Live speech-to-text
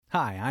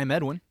Hi, I'm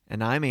Edwin.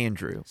 And I'm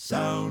Andrew.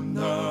 Sound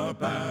the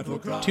battle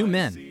cry. 2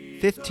 men,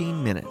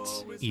 15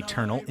 minutes.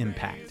 eternal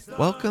impact.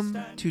 Welcome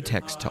to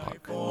Text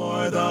Talk.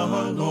 For the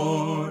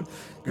Lord,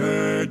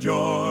 gird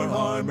your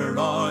armor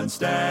on,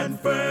 stand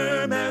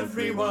firm,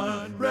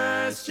 everyone.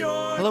 Rest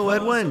your. Hello,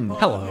 Edwin.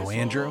 Hello,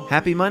 Andrew.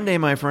 Happy Monday,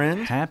 my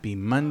friend. Happy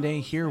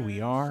Monday. Here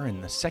we are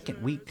in the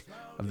second week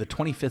of the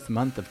 25th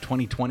month of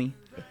 2020.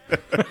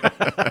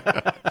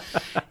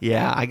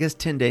 Yeah, I guess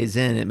 10 days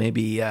in, it may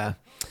be,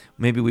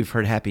 maybe we've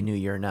heard Happy New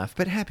Year enough,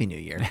 but Happy New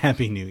Year.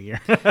 Happy New Year.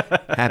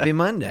 Happy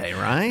Monday,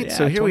 right? Yeah,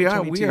 So here we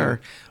are. 2022. We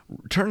are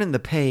turning the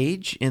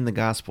page in the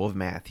Gospel of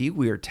Matthew.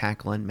 We are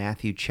tackling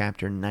Matthew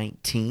chapter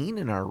 19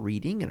 in our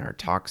reading and our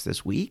talks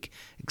this week.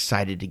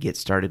 Excited to get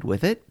started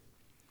with it.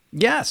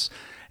 Yes.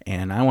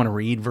 And I want to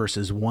read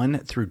verses 1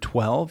 through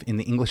 12 in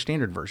the English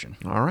Standard Version.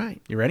 All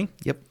right. You ready?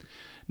 Yep.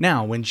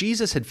 Now, when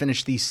Jesus had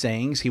finished these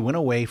sayings, he went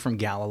away from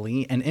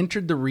Galilee and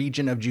entered the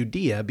region of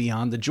Judea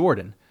beyond the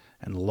Jordan.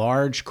 And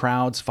large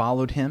crowds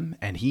followed him,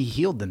 and he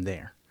healed them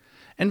there.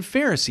 And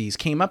Pharisees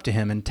came up to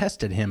him and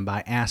tested him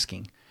by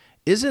asking,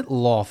 "Is it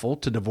lawful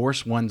to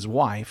divorce one's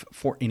wife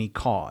for any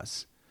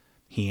cause?"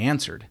 He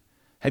answered,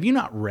 "Have you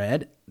not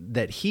read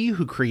that he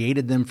who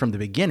created them from the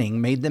beginning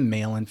made them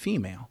male and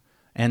female,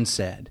 and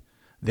said,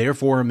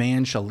 'Therefore a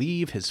man shall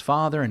leave his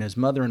father and his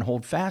mother and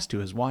hold fast to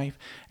his wife,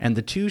 and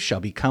the two shall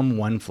become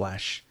one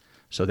flesh.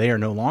 So they are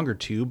no longer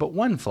two, but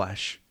one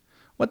flesh.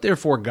 What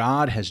therefore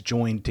God has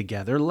joined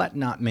together, let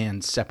not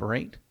man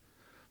separate.'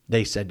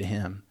 They said to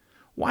him,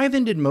 'Why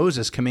then did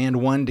Moses command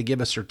one to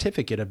give a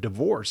certificate of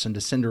divorce and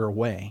to send her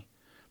away?'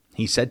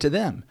 He said to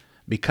them,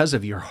 'Because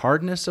of your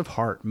hardness of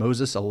heart,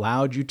 Moses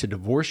allowed you to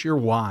divorce your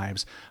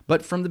wives,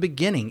 but from the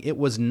beginning it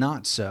was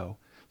not so.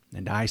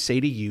 And I say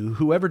to you,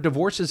 whoever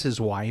divorces his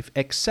wife,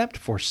 except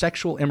for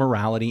sexual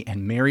immorality,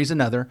 and marries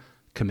another,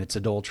 commits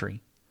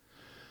adultery.'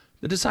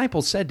 The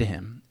disciples said to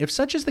him, 'If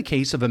such is the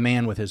case of a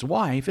man with his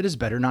wife, it is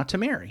better not to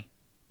marry.'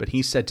 But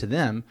he said to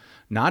them,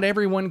 'Not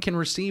everyone can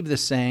receive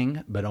this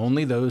saying, but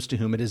only those to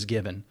whom it is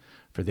given.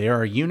 For there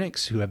are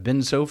eunuchs who have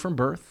been so from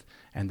birth,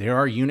 and there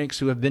are eunuchs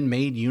who have been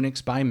made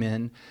eunuchs by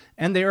men,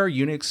 and there are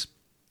eunuchs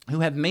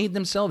who have made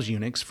themselves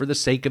eunuchs for the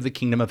sake of the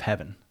kingdom of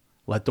heaven.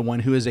 Let the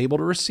one who is able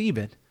to receive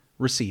it,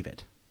 receive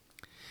it.'"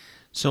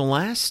 So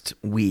last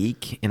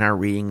week in our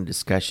reading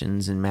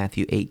discussions in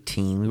Matthew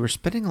 18, we were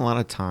spending a lot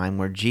of time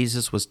where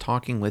Jesus was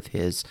talking with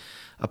his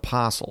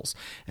apostles,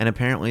 and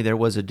apparently there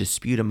was a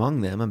dispute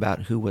among them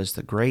about who was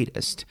the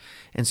greatest.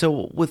 And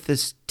so with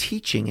this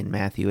teaching in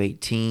Matthew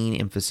 18,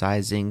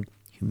 emphasizing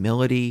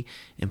humility,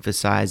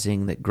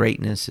 emphasizing that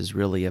greatness is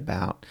really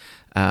about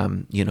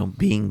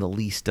being the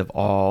least of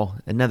all.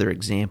 Another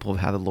example of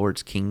how the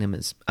Lord's kingdom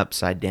is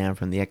upside down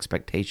from the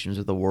expectations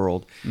of the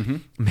world. Mm-hmm.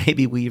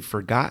 Maybe we've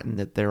forgotten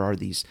that there are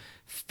these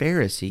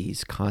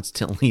Pharisees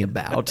constantly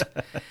about.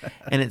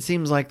 And it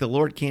seems like the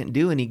Lord can't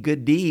do any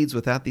good deeds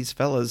without these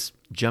fellas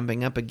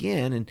jumping up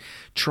again and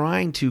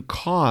trying to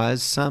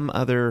cause some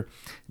other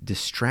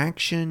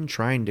distraction,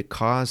 trying to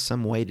cause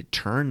some way to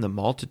turn the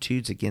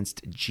multitudes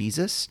against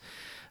Jesus.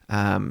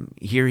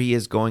 Here he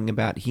is going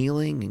about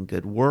healing and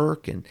good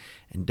work, and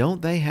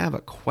don't they have a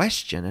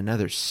question,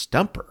 another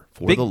stumper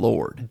for the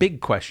Lord?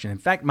 Big question. In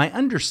fact, my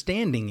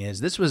understanding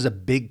is this was a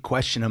big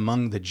question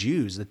among the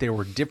Jews, that there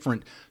were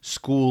different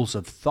schools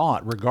of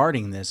thought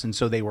regarding this, and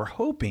so they were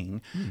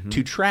hoping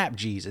to trap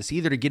Jesus,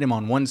 either to get him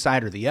on one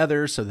side or the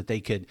other, so that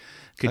they could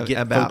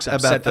get folks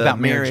upset about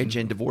marriage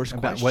and divorce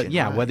question.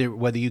 Right.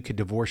 Whether you could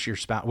divorce your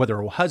spouse, whether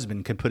a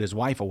husband could put his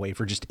wife away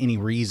for just any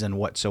reason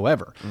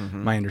whatsoever.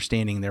 Mm-hmm. My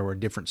understanding, there were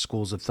different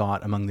schools of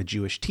thought among the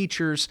Jewish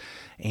teachers,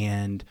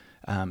 and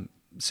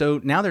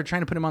so now they're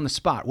trying to put him on the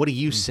spot. What do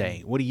you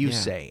say? What do you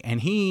say? And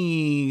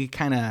he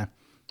kind of,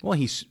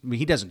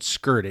 he doesn't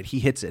skirt it. He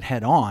hits it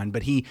head on,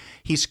 but he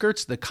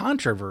skirts the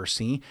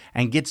controversy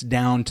and gets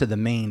down to the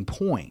main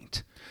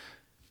point.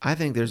 I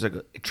think there's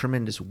a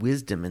tremendous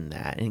wisdom in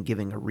that, in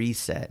giving a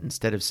reset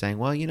instead of saying,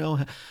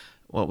 well,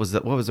 what was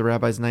the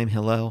rabbi's name?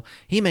 Hillel.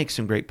 He makes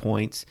some great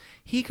points.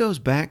 He goes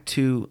back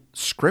to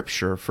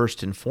Scripture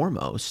first and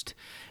foremost,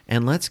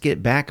 and let's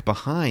get back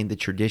behind the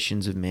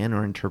traditions of men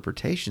or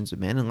interpretations of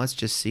men, and let's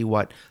just see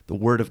what the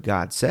Word of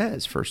God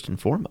says first and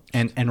foremost.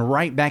 And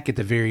right back at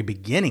the very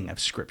beginning of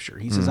Scripture.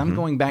 He says, I'm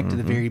going back to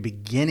the very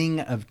beginning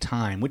of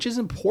time, which is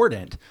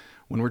important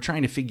when we're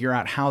trying to figure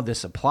out how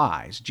this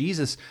applies.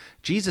 Jesus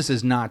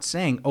is not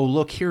saying, "Oh,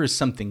 look, here is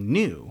something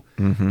new."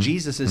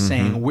 Jesus is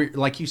saying,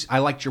 I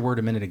liked your word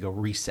a minute ago,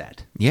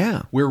 reset.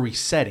 Yeah. We're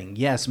resetting.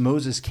 Yes,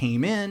 Moses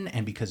came in,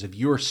 and because of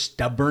your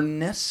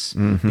stubbornness,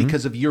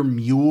 because of your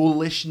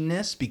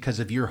mulishness, because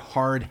of your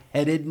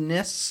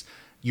hard-headedness,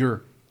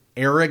 your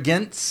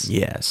arrogance.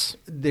 Yes.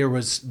 There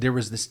was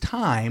this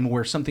time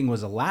where something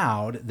was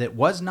allowed that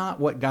was not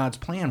what God's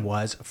plan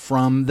was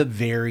from the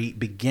very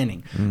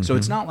beginning. So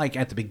it's not like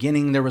at the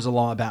beginning there was a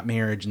law about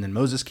marriage and then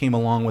Moses came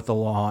along with the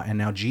law and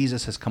now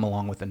Jesus has come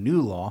along with a new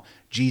law.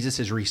 Jesus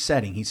is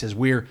resetting. He says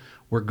we're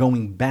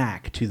going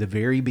back to the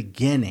very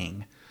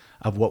beginning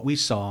of what we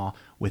saw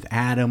with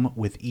Adam,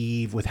 with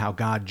Eve, with how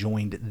God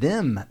joined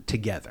them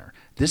together.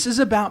 This is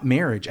about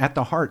marriage at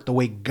the heart, the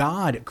way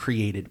God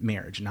created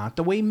marriage, not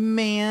the way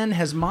man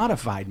has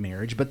modified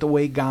marriage, but the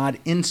way God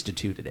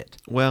instituted it.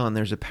 Well, and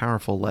there's a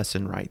powerful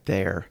lesson right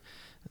there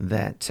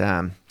that,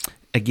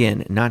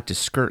 again, not to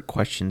skirt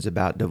questions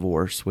about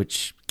divorce,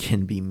 which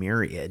can be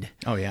myriad.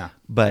 Oh, yeah.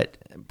 But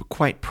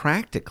quite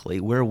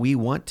practically, where we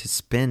want to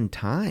spend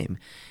time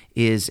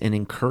is in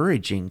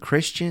encouraging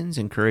Christians,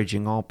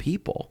 encouraging all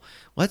people.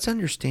 Let's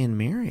understand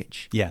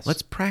marriage. Yes.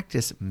 Let's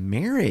practice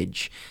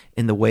marriage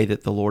in the way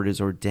that the Lord has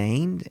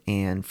ordained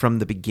and from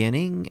the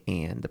beginning,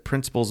 and the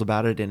principles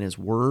about it in His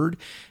Word.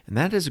 And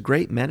that is a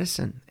great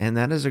medicine, and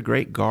that is a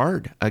great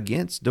guard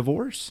against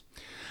divorce.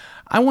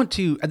 I want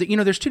to,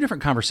 there's two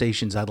different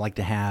conversations I'd like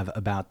to have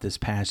about this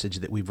passage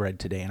that we've read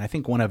today, and I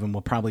think one of them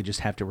we'll probably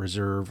just have to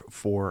reserve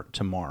for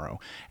tomorrow.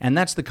 And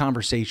that's the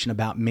conversation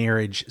about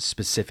marriage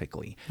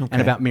specifically, and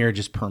about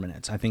marriage's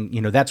permanence. I think,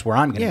 that's where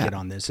I'm going to get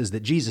on this, is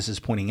that Jesus is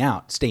pointing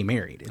out, stay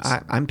married.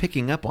 I'm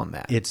picking up on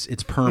that.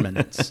 It's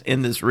permanence.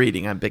 In this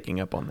reading, I'm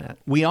picking up on that.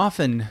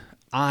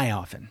 I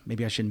often,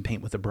 maybe I shouldn't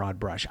paint with a broad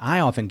brush, I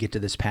often get to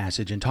this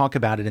passage and talk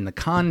about it in the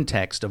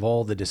context of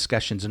all the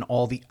discussions and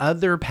all the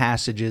other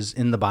passages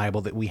in the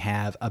Bible that we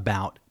have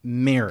about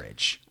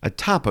marriage. A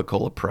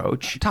topical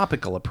approach.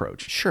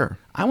 Sure.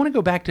 I want to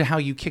go back to how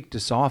you kicked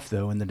us off,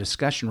 though, in the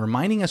discussion,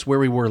 reminding us where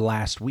we were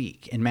last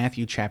week in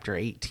Matthew chapter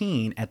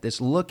 18 at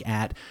this look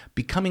at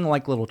becoming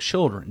like little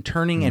children,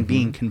 turning and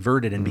being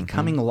converted and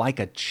becoming like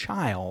a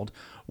child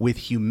with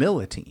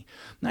humility.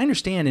 Now, I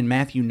understand in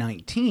Matthew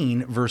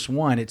 19, verse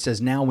 1, it says,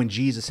 now when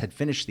Jesus had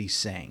finished these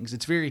sayings,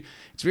 it's very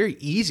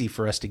easy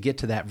for us to get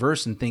to that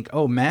verse and think,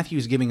 oh,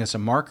 Matthew's giving us a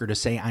marker to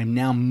say, I'm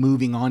now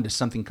moving on to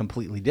something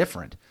completely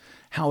different.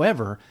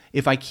 However,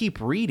 if I keep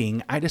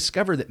reading, I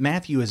discover that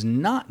Matthew is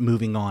not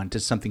moving on to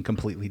something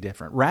completely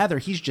different. Rather,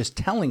 he's just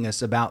telling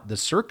us about the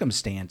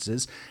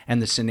circumstances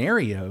and the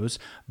scenarios,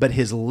 but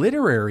his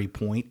literary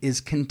point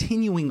is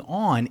continuing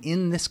on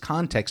in this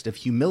context of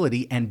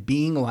humility and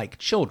being like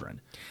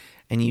children.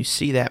 And you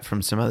see that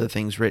from some other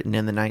things written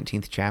in the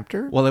 19th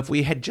chapter? Well, if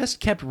we had just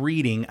kept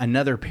reading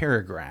another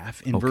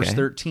paragraph in verse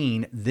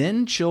 13,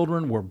 then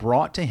children were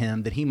brought to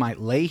him that he might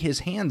lay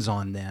his hands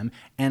on them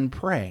and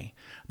pray.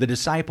 The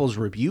disciples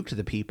rebuked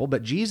the people,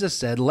 but Jesus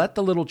said, let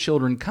the little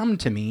children come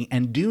to me,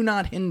 and do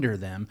not hinder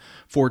them,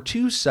 for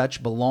to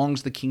such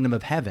belongs the kingdom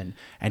of heaven.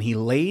 And he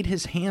laid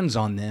his hands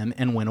on them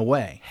and went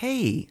away.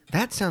 Hey,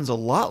 that sounds a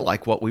lot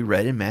like what we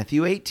read in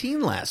Matthew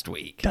 18 last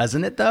week.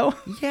 Doesn't it, though?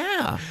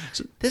 Yeah.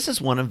 So this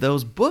is one of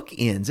those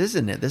bookends,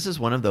 isn't it? This is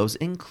one of those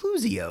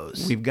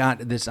inclusios. We've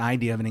got this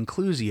idea of an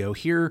inclusio.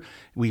 Here,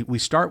 we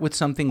start with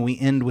something, we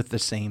end with the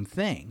same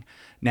thing.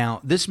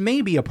 Now, this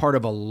may be a part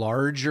of a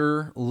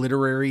larger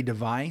literary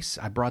device.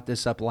 I brought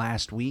this up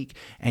last week,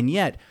 and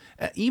yet,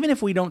 even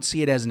if we don't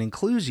see it as an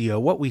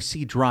inclusio, what we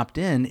see dropped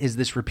in is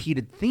this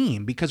repeated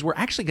theme, because we're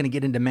actually going to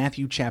get into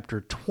Matthew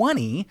chapter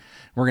 20.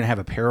 We're going to have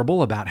a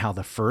parable about how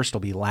the first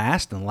will be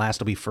last and the last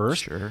will be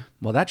first. Sure.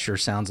 Well, that sure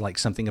sounds like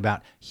something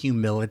about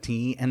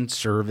humility and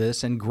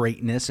service and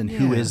greatness and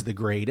who is the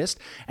greatest.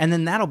 And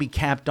then that'll be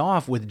capped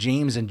off with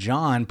James and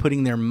John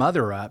putting their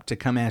mother up to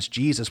come ask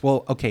Jesus,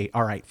 well, okay,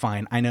 all right,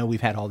 fine. I know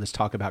we've had all this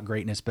talk about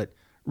greatness, but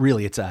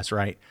really it's us,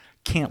 right?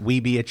 Can't we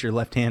be at your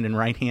left hand and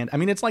right hand? I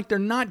mean, it's like they're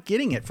not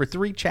getting it for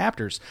 3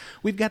 chapters.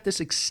 We've got this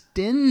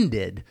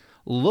extended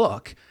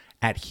look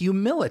at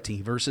humility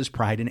versus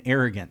pride and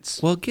arrogance.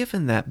 Well,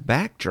 given that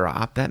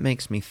backdrop, that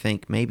makes me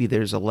think maybe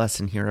there's a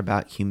lesson here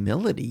about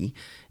humility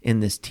in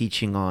this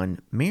teaching on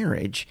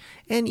marriage,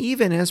 and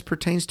even as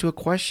pertains to a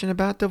question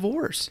about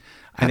divorce.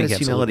 How does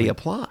humility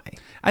apply?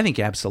 I think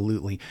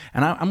absolutely.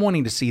 And I'm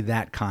wanting to see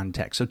that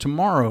context. So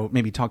tomorrow,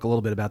 maybe talk a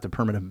little bit about the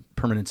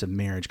permanence of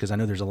marriage, because I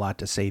know there's a lot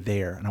to say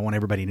there, and I want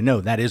everybody to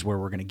know that is where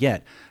we're going to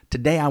get.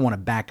 Today, I want to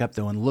back up,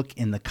 though, and look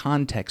in the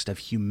context of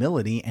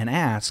humility and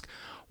ask,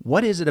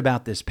 what is it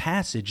about this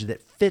passage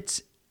that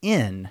fits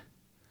in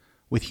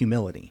with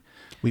humility?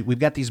 We've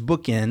got these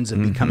bookends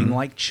of becoming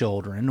like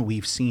children.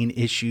 We've seen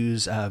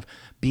issues of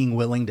being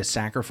willing to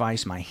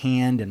sacrifice my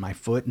hand and my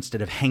foot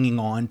instead of hanging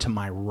on to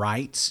my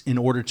rights in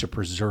order to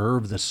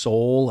preserve the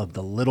soul of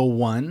the little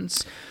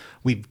ones.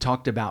 We've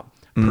talked about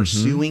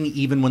pursuing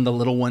even when the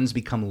little ones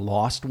become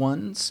lost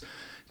ones,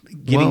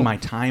 giving my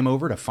time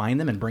over to find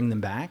them and bring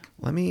them back.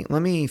 Let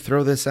me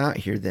throw this out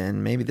here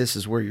then. Maybe this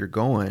is where you're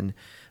going.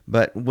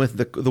 But with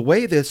the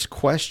way this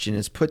question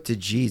is put to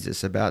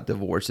Jesus about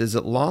divorce, is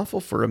it lawful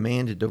for a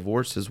man to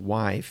divorce his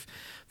wife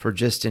for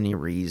just any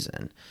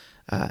reason,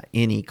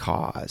 any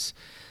cause?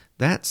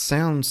 That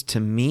sounds to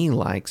me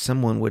like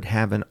someone would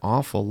have an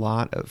awful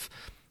lot of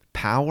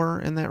power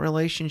in that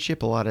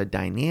relationship, a lot of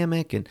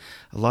dynamic, and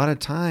a lot of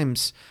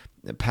times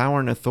power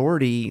and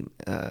authority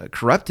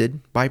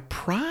corrupted by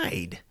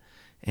pride.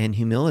 And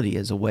humility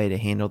is a way to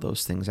handle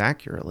those things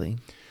accurately.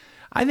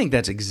 I think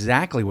that's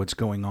exactly what's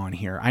going on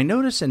here. I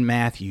notice in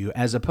Matthew,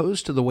 as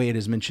opposed to the way it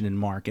is mentioned in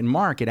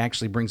Mark, it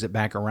actually brings it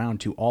back around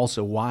to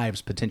also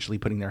wives potentially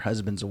putting their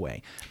husbands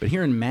away. But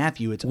here in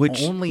Matthew, it's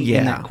only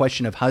in that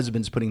question of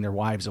husbands putting their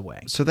wives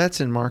away. So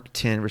that's in Mark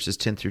 10, verses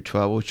 10 through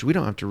 12, which we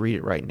don't have to read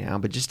it right now,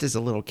 but just as a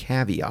little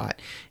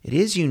caveat, it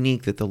is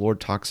unique that the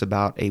Lord talks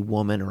about a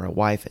woman or a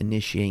wife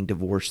initiating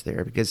divorce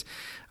there, because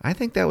I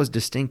think that was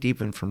distinct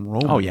even from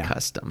Roman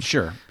custom.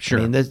 Sure. I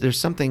mean, there's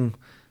something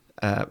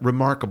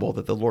remarkable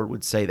that the Lord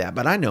would say that.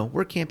 But I know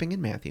we're camping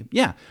in Matthew.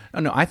 Yeah.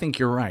 No, I think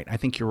you're right.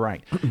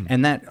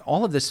 And that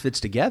all of this fits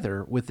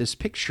together with this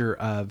picture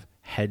of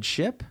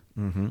headship,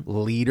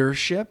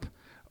 leadership,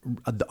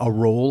 a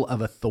role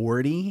of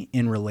authority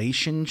in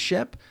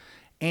relationship.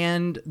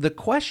 And the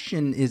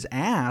question is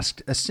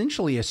asked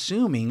essentially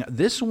assuming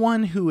this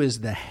one who is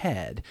the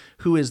head,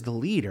 who is the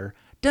leader,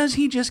 does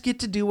he just get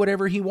to do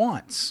whatever he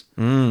wants?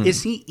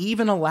 Is he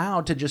even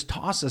allowed to just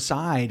toss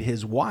aside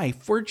his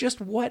wife for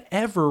just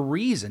whatever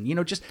reason?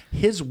 Just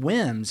his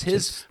whims,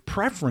 his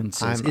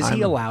preferences. Is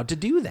he allowed to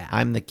do that?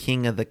 I'm the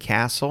king of the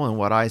castle, and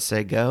what I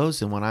say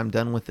goes, and when I'm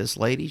done with this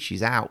lady,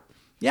 she's out.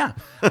 Yeah.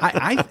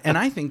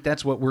 I think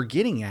that's what we're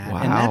getting at.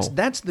 Wow. And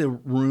that's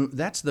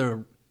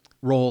the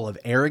role of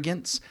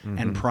arrogance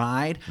and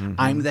pride.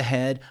 I'm the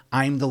head.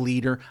 I'm the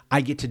leader. I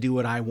get to do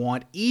what I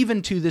want,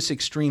 even to this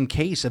extreme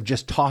case of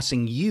just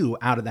tossing you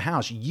out of the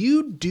house.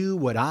 You do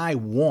what I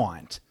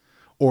want,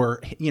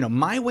 or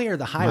my way or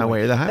the highway. My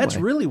way or the highway. That's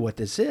really what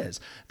this is.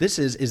 This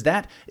is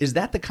that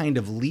the kind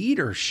of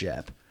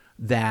leadership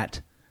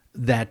that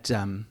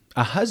a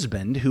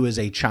husband who is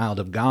a child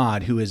of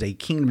God, who is a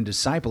kingdom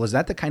disciple, is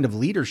that the kind of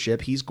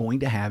leadership he's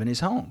going to have in his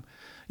home?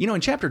 In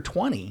chapter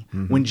 20,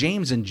 when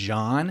James and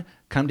John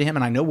come to him,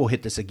 and I know we'll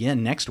hit this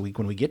again next week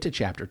when we get to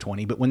chapter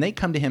 20, but when they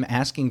come to him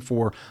asking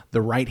for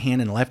the right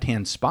hand and left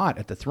hand spot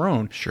at the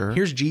throne,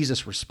 here's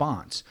Jesus'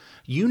 response.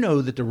 You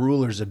know that the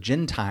rulers of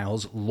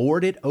Gentiles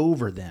lord it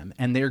over them,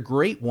 and their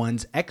great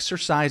ones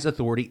exercise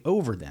authority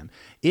over them.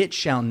 It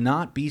shall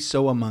not be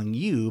so among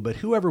you, but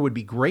whoever would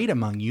be great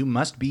among you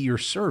must be your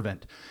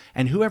servant,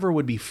 and whoever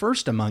would be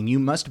first among you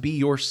must be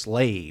your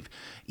slave.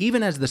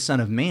 Even as the Son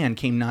of Man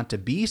came not to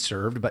be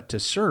served, but to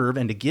serve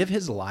and to give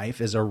his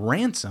life as a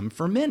ransom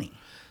for many.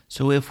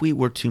 So if we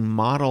were to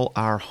model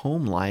our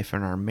home life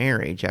and our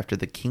marriage after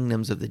the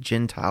kingdoms of the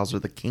Gentiles or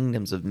the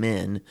kingdoms of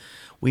men,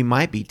 we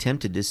might be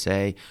tempted to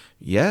say,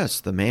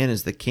 yes, the man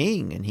is the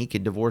king and he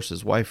can divorce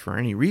his wife for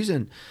any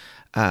reason.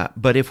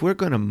 But if we're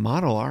going to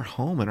model our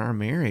home and our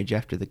marriage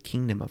after the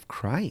kingdom of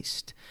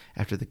Christ,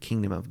 after the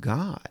kingdom of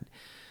God,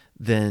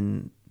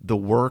 then the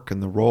work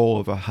and the role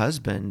of a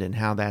husband and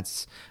how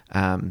that's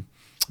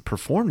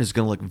performed is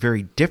going to look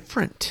very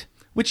different.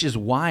 Which is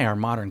why our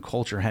modern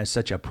culture has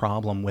such a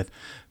problem with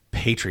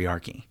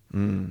patriarchy,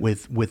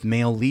 with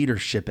male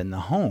leadership in the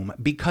home,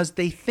 because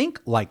they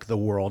think like the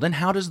world. And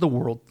how does the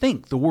world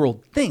think? The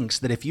world thinks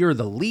that if you're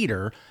the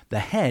leader, the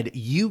head,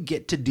 you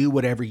get to do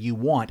whatever you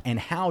want. And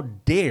how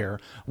dare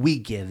we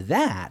give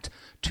that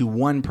to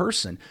one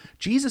person?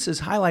 Jesus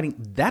is highlighting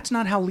that's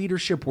not how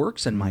leadership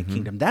works in my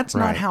kingdom. That's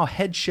not how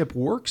headship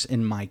works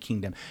in my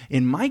kingdom.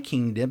 In my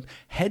kingdom,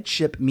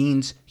 headship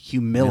means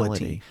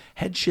humility.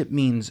 Headship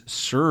means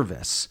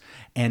service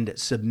and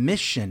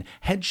submission.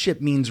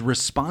 Headship means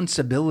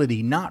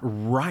responsibility, not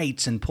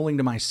rights and pulling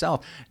to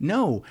myself.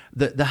 No,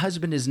 the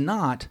husband is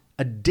not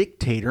a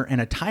dictator and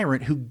a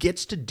tyrant who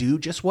gets to do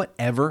just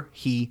whatever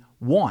he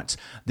wants.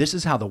 This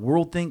is how the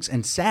world thinks,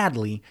 and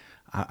sadly,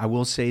 I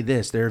will say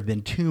this, there have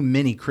been too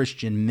many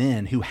Christian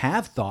men who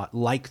have thought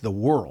like the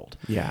world.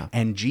 Yeah.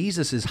 And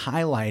Jesus is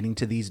highlighting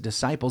to these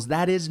disciples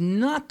that is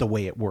not the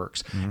way it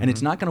works. And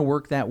it's not going to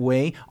work that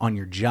way on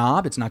your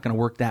job. It's not going to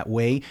work that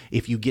way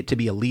if you get to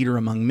be a leader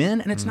among men.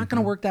 And it's not going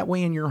to work that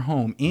way in your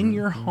home. In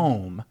your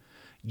home,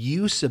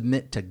 you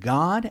submit to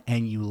God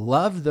and you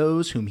love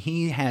those whom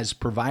He has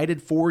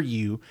provided for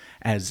you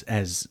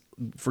as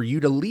for you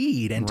to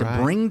lead and to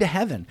bring to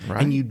heaven.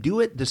 And you do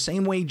it the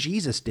same way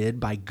Jesus did,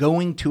 by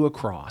going to a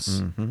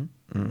cross.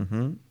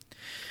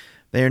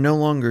 They are no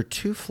longer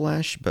two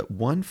flesh, but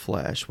one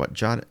flesh. What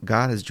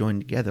God has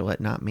joined together, let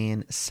not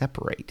man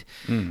separate.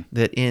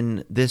 That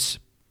in this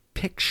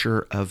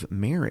picture of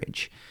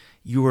marriage,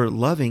 you are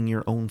loving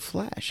your own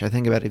flesh. I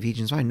think about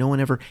Ephesians 5. No one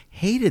ever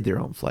hated their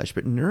own flesh,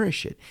 but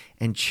nourish it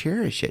and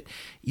cherish it.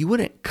 You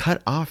wouldn't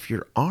cut off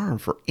your arm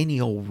for any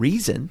old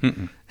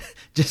reason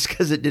just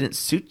because it didn't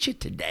suit you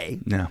today.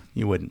 No,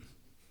 you wouldn't.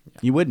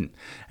 You wouldn't.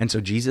 And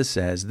so Jesus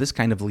says this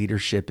kind of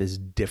leadership is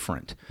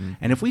different.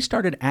 And if we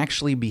started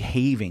actually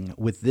behaving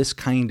with this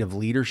kind of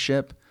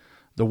leadership,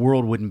 the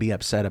world wouldn't be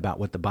upset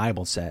about what the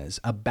Bible says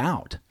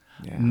about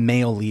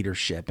male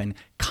leadership and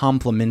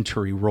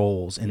complementary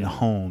roles in the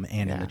home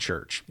and in the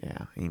church.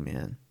 Yeah,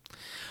 amen.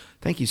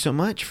 Thank you so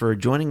much for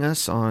joining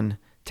us on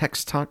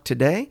Text Talk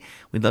today.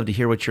 We'd love to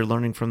hear what you're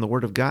learning from the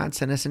Word of God.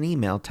 Send us an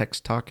email,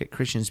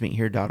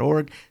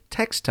 texttalk@christiansmeethere.org,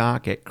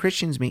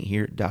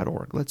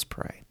 texttalk@christiansmeethere.org. Let's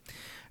pray.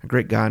 Our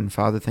great God and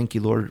Father, thank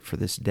you, Lord, for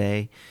this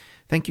day.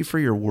 Thank you for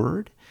your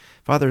Word.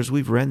 Father, as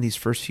we've read these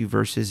first few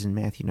verses in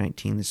Matthew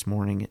 19 this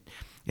morning,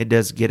 It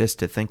does get us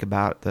to think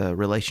about the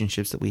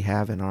relationships that we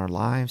have in our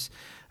lives,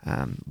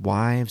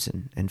 wives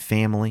and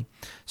family.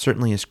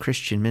 Certainly as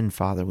Christian men,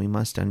 Father, we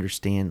must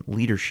understand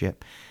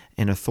leadership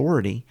and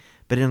authority,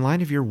 but in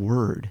light of your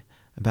word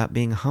about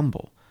being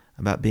humble,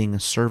 about being a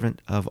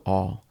servant of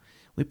all.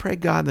 We pray,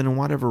 God, that in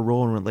whatever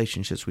role and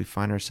relationships we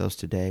find ourselves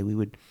today,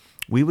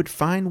 we would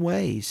find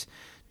ways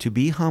to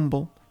be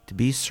humble, to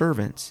be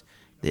servants,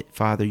 that,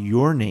 Father,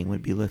 your name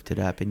would be lifted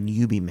up and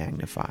you be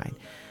magnified,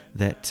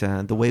 that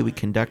the way we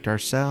conduct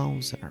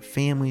ourselves and our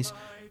families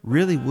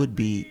really would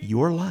be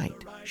your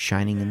light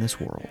shining in this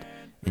world.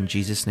 In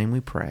Jesus' name we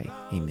pray.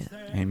 Amen.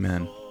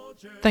 Amen.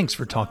 Thanks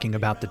for talking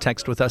about the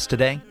text with us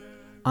today.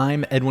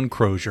 I'm Edwin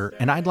Crozier,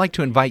 and I'd like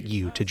to invite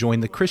you to join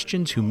the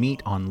Christians who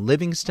meet on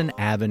Livingston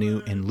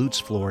Avenue in Lutz,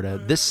 Florida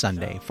this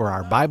Sunday for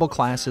our Bible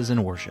classes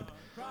and worship.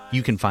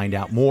 You can find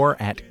out more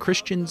at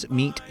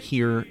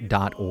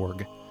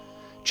christiansmeethere.org.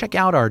 Check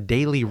out our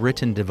daily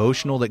written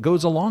devotional that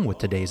goes along with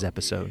today's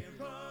episode.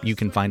 You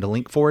can find a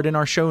link for it in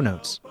our show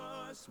notes.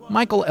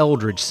 Michael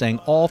Eldridge sang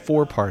all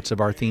 4 parts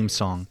of our theme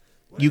song.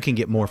 You can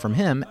get more from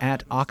him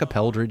at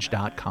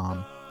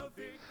acapeldridge.com.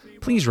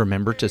 Please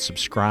remember to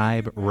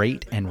subscribe,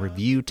 rate, and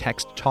review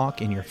Text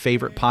Talk in your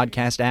favorite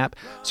podcast app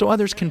so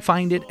others can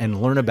find it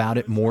and learn about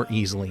it more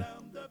easily.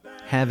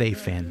 Have a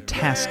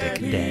fantastic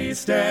day.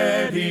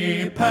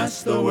 Steady,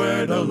 pass the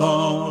word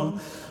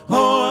along.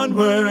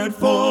 Onward,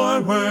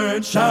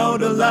 forward,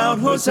 shout aloud,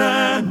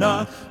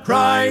 Hosanna.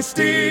 Christ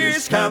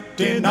is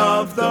captain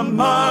of the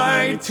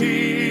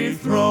mighty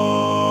throng.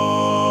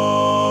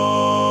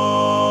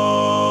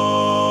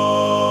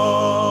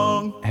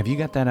 Have you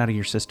got that out of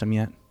your system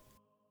yet?